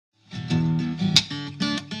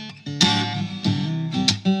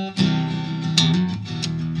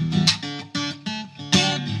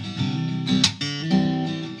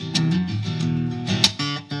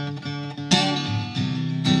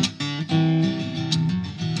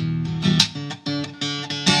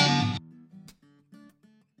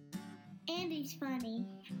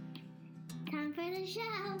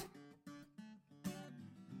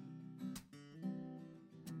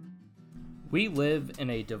We live in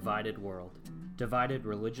a divided world, divided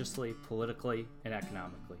religiously, politically, and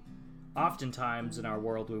economically. Oftentimes in our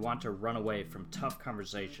world, we want to run away from tough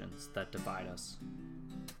conversations that divide us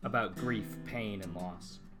about grief, pain, and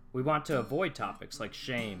loss. We want to avoid topics like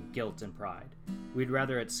shame, guilt, and pride. We'd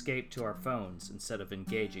rather escape to our phones instead of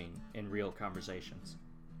engaging in real conversations.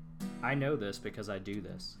 I know this because I do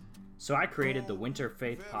this. So I created the Winter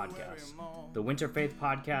Faith Podcast. The Winter Faith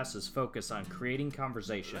Podcast is focused on creating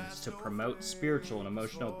conversations to promote spiritual and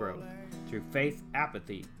emotional growth through faith,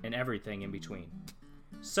 apathy, and everything in between.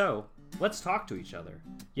 So, let's talk to each other.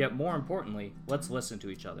 Yet more importantly, let's listen to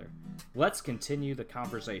each other. Let's continue the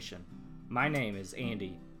conversation. My name is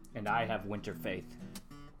Andy, and I have Winter Faith.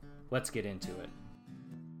 Let's get into it.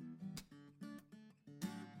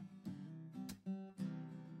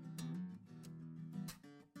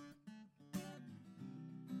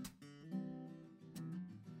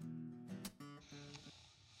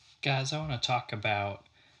 Guys, I want to talk about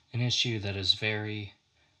an issue that is very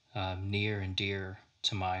near and dear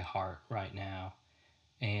to my heart right now.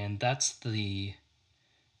 And that's the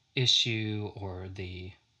issue or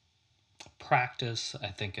the practice, I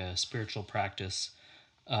think a spiritual practice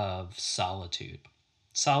of solitude.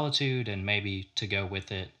 Solitude, and maybe to go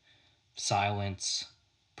with it, silence,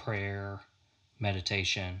 prayer,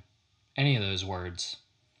 meditation, any of those words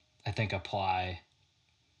I think apply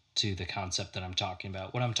to the concept that I'm talking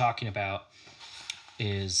about. What I'm talking about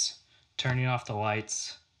is turning off the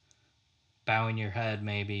lights, bowing your head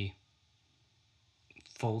maybe,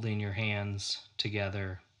 folding your hands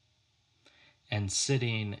together, and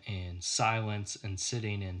sitting in silence and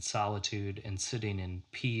sitting in solitude and sitting in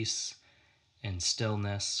peace and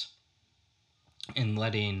stillness and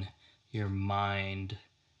letting your mind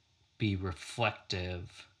be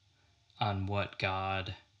reflective on what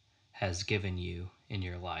God has given you in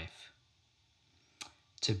your life.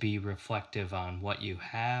 To be reflective on what you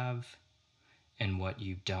have and what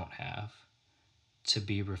you don't have. To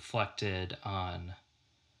be reflected on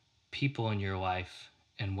people in your life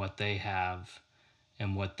and what they have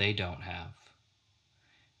and what they don't have.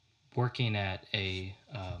 Working at a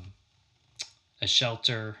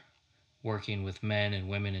shelter, working with men and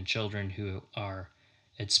women and children who are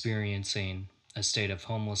experiencing a state of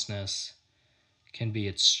homelessness can be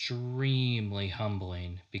extremely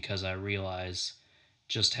humbling, because I realize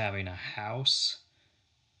just having a house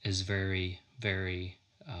is very, very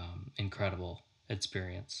incredible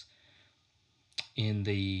experience. In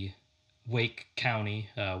the Wake County,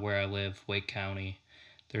 where I live, Wake County,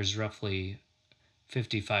 there's roughly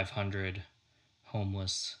 5,500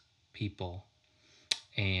 homeless people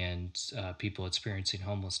and people experiencing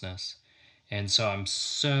homelessness. And so I'm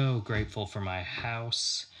so grateful for my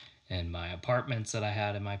house and my apartments that I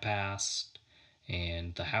had in my past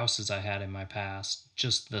and the houses I had in my past,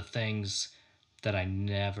 just the things that I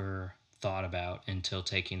never thought about until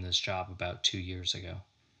taking this job about 2 years ago.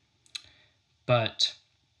 But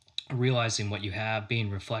realizing what you have, being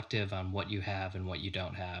reflective on what you have and what you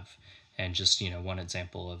don't have, and just, one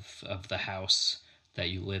example of the house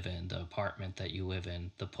that you live in, the apartment that you live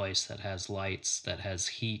in, the place that has lights, that has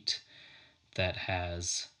heat, that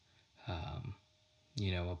has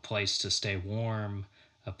a place to stay warm,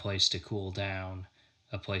 a place to cool down,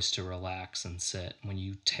 a place to relax and sit. When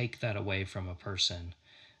you take that away from a person,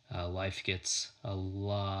 life gets a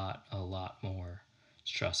lot more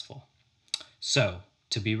stressful. So,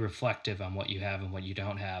 to be reflective on what you have and what you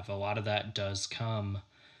don't have, a lot of that does come,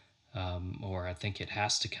 or I think it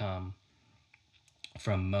has to come,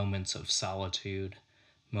 from moments of solitude,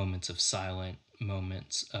 moments of silence,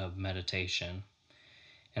 moments of meditation.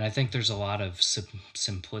 And I think there's a lot of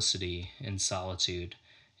simplicity in solitude.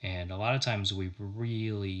 And a lot of times we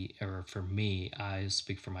really, or for me, I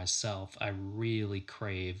speak for myself, I really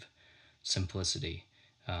crave simplicity.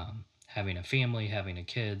 Having a family, having a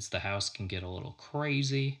kids, the house can get a little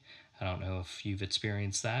crazy. I don't know if you've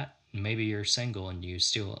experienced that. Maybe you're single and you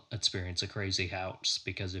still experience a crazy house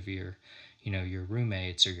because of your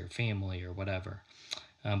roommates or your family or whatever.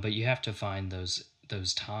 But you have to find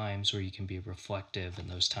those times where you can be reflective, and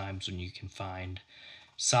those times when you can find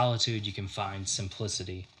solitude, you can find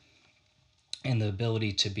simplicity, and the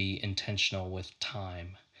ability to be intentional with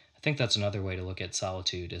time. I think that's another way to look at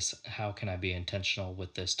solitude, is how can I be intentional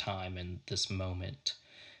with this time and this moment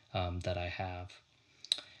that I have.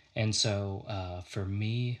 And so for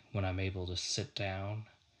me, when I'm able to sit down,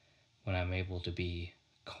 when I'm able to be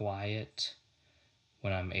quiet,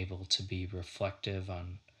 when I'm able to be reflective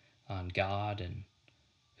on God and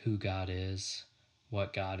who God is,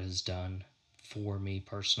 what God has done for me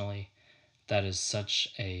personally, that is such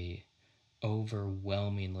a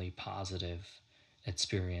overwhelmingly positive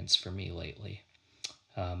experience for me lately.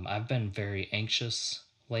 I've been very anxious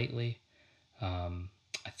lately. Um,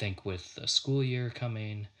 I think with the school year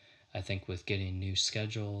coming, I think with getting new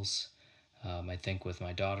schedules, I think with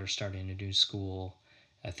my daughter starting a new school,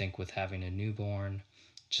 I think with having a newborn,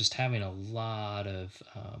 just having a lot of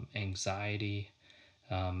anxiety.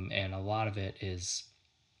 And a lot of it is,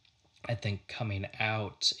 I think, coming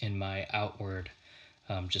out in my outward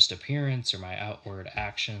just appearance or my outward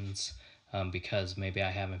actions, because maybe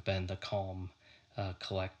I haven't been the calm,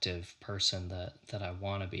 collective person that I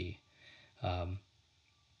want to be. Um,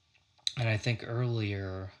 and I think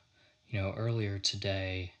earlier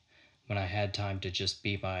today, when I had time to just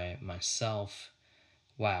be by myself,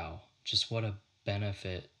 wow, just what a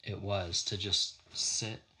benefit it was to just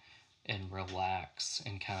sit and relax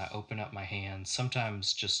and kind of open up my hands.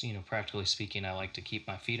 Sometimes, just, practically speaking, I like to keep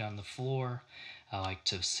my feet on the floor. I like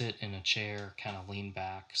to sit in a chair, kind of lean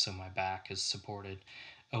back so my back is supported,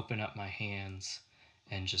 open up my hands,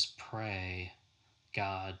 and just pray.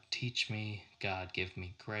 God, teach me. God, give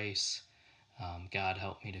me grace. God,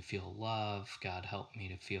 help me to feel love. God, help me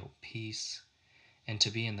to feel peace. And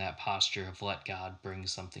to be in that posture of let God bring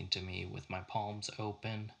something to me with my palms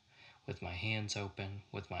open, with my hands open,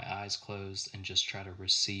 with my eyes closed, and just try to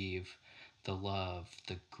receive the love,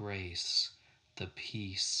 the grace, the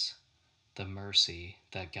peace, the mercy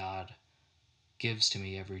that God gives to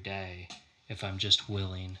me every day if I'm just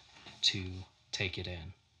willing to take it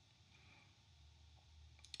in.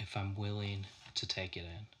 If I'm willing to take it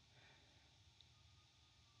in.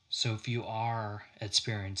 So if you are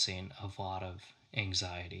experiencing a lot of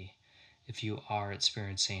anxiety, if you are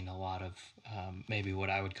experiencing a lot of maybe what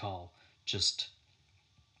I would call just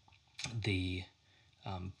the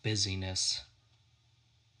busyness,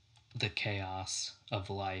 the chaos of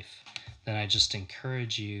life, then I just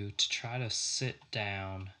encourage you to try to sit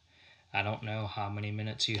down. I don't know how many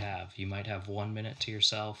minutes you have. You might have 1 minute to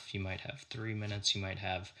yourself, you might have 3 minutes, you might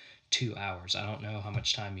have 2 hours. I don't know how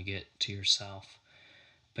much time you get to yourself,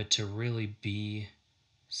 but to really be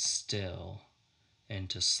still and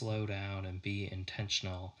to slow down and be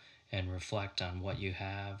intentional and reflect on what you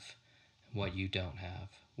have, what you don't have,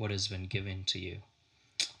 what has been given to you.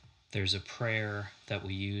 There's a prayer that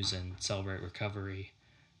we use in Celebrate Recovery,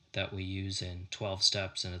 that we use in 12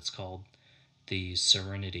 Steps, and it's called the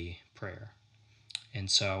Serenity Prayer. And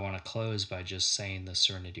so I want to close by just saying the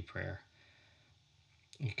Serenity Prayer.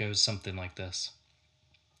 It goes something like this: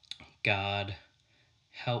 God,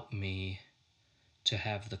 help me to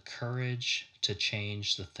have the courage to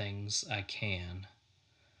change the things I can,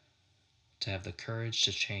 to have the courage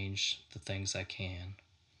to change the things I can,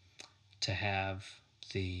 to have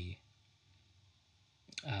the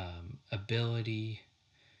ability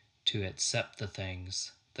to accept the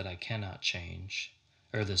things that I cannot change,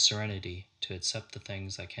 or the serenity to accept the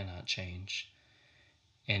things I cannot change,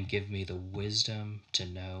 and give me the wisdom to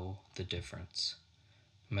know the difference.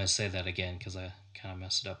 I'm going to say that again because I kind of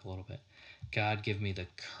messed it up a little bit. God, give me the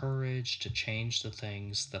courage to change the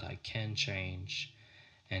things that I can change,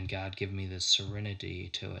 and God, give me the serenity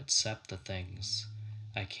to accept the things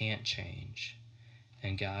I can't change,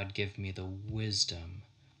 and God, give me the wisdom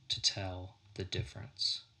to tell the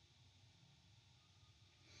difference.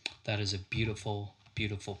 That is a beautiful,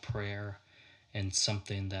 beautiful prayer, and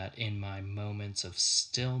something that in my moments of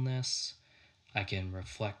stillness I can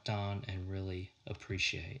reflect on and really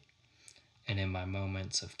appreciate. And in my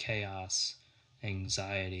moments of chaos,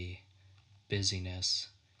 anxiety, busyness,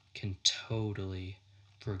 can totally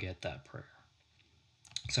forget that prayer.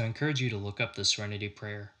 So I encourage you to look up the Serenity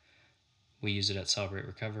Prayer. We use it at Celebrate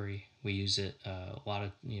Recovery. We use it a lot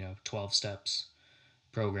of 12 steps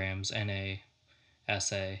programs, NA,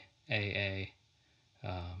 SA, AA,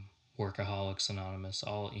 Workaholics Anonymous.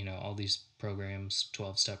 All these programs,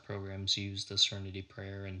 12-step programs, use the Serenity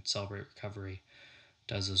Prayer, and Celebrate Recovery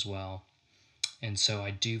does as well. And so I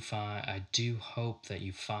do hope that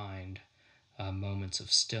you find moments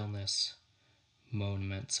of stillness,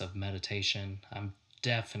 moments of meditation. I'm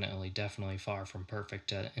definitely far from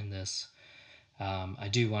perfect in this. I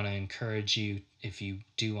do want to encourage you, if you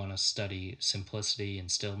do want to study simplicity and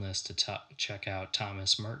stillness, to check out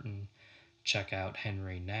Thomas Merton, check out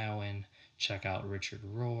Henry Nouwen, check out Richard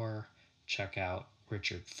Rohr, check out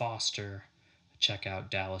Richard Foster, check out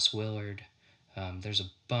Dallas Willard. There's a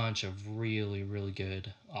bunch of really, really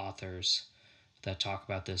good authors that talk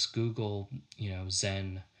about this. Google,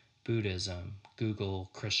 Zen Buddhism. Google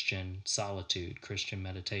Christian solitude, Christian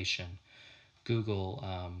meditation. Google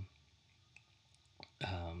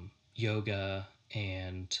yoga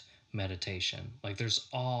and meditation. Like, there's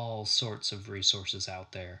all sorts of resources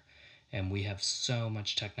out there, And we have so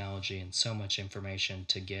much technology and so much information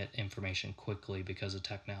to get information quickly because of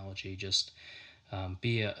technology. Just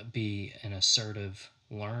be an assertive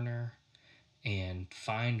learner and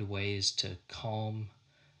find ways to calm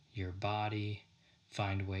your body,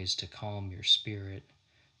 find ways to calm your spirit,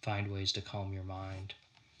 find ways to calm your mind.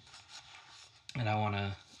 And I want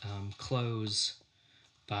to close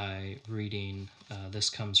by reading, this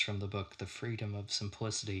comes from the book The Freedom of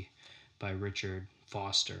Simplicity by Richard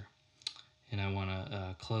Foster. And I want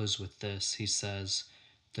to close with this. He says,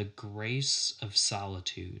 the grace of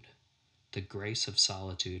solitude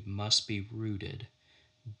must be rooted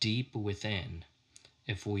deep within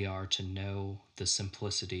if we are to know the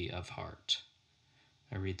simplicity of heart.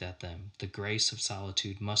 I read that then. The grace of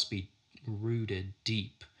solitude must be rooted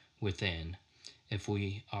deep within if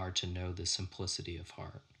we are to know the simplicity of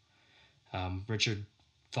heart. Richard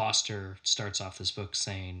Foster starts off this book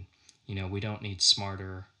saying, we don't need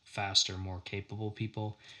smarter, faster, more capable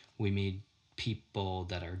people. We need people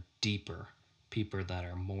that are deeper, people that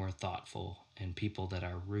are more thoughtful, and people that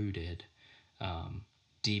are rooted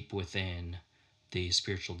deep within the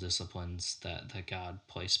spiritual disciplines that God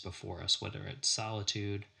placed before us, whether it's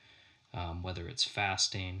solitude, whether it's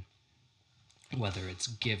fasting, whether it's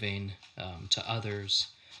giving to others.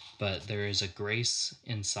 But there is a grace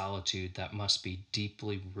in solitude that must be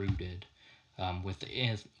deeply rooted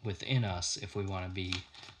within us if we want to be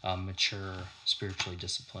mature, spiritually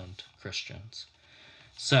disciplined Christians.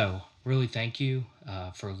 So, really thank you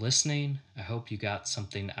for listening. I hope you got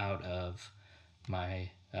something out of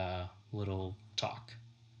my little talk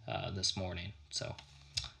this morning. So,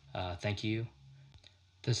 thank you.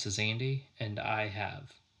 This is Andy, and I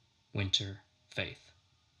have Winter Faith.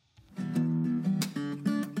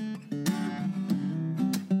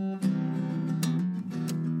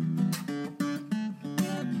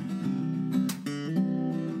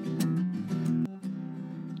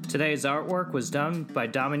 Today's artwork was done by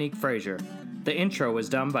Dominique Frazier. The intro was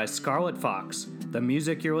done by Scarlett Fox. The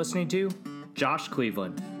music you're listening to, Josh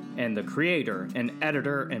Cleveland. And the creator and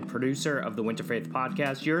editor and producer of the Winter Faith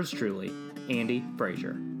podcast, yours truly, Andy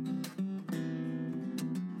Frazier.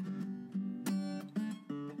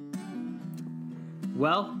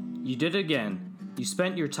 Well, you did it again. You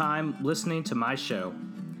spent your time listening to my show.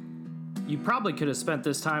 You probably could have spent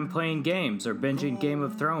this time playing games or binging Game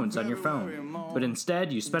of Thrones on your phone, but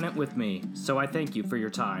instead you spent it with me, so I thank you for your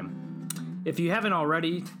time. If you haven't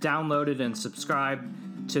already, downloaded and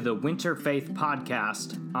subscribed to the Winter Faith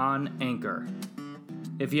podcast on Anchor.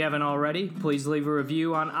 If you haven't already, please leave a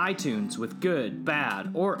review on iTunes with good,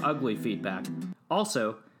 bad, or ugly feedback.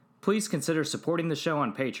 Also, please consider supporting the show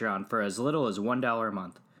on Patreon for as little as $1 a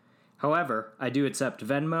month. However, I do accept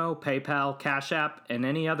Venmo, PayPal, Cash App, and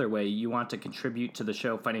any other way you want to contribute to the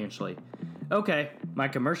show financially. Okay, my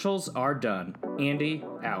commercials are done. Andy,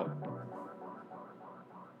 out.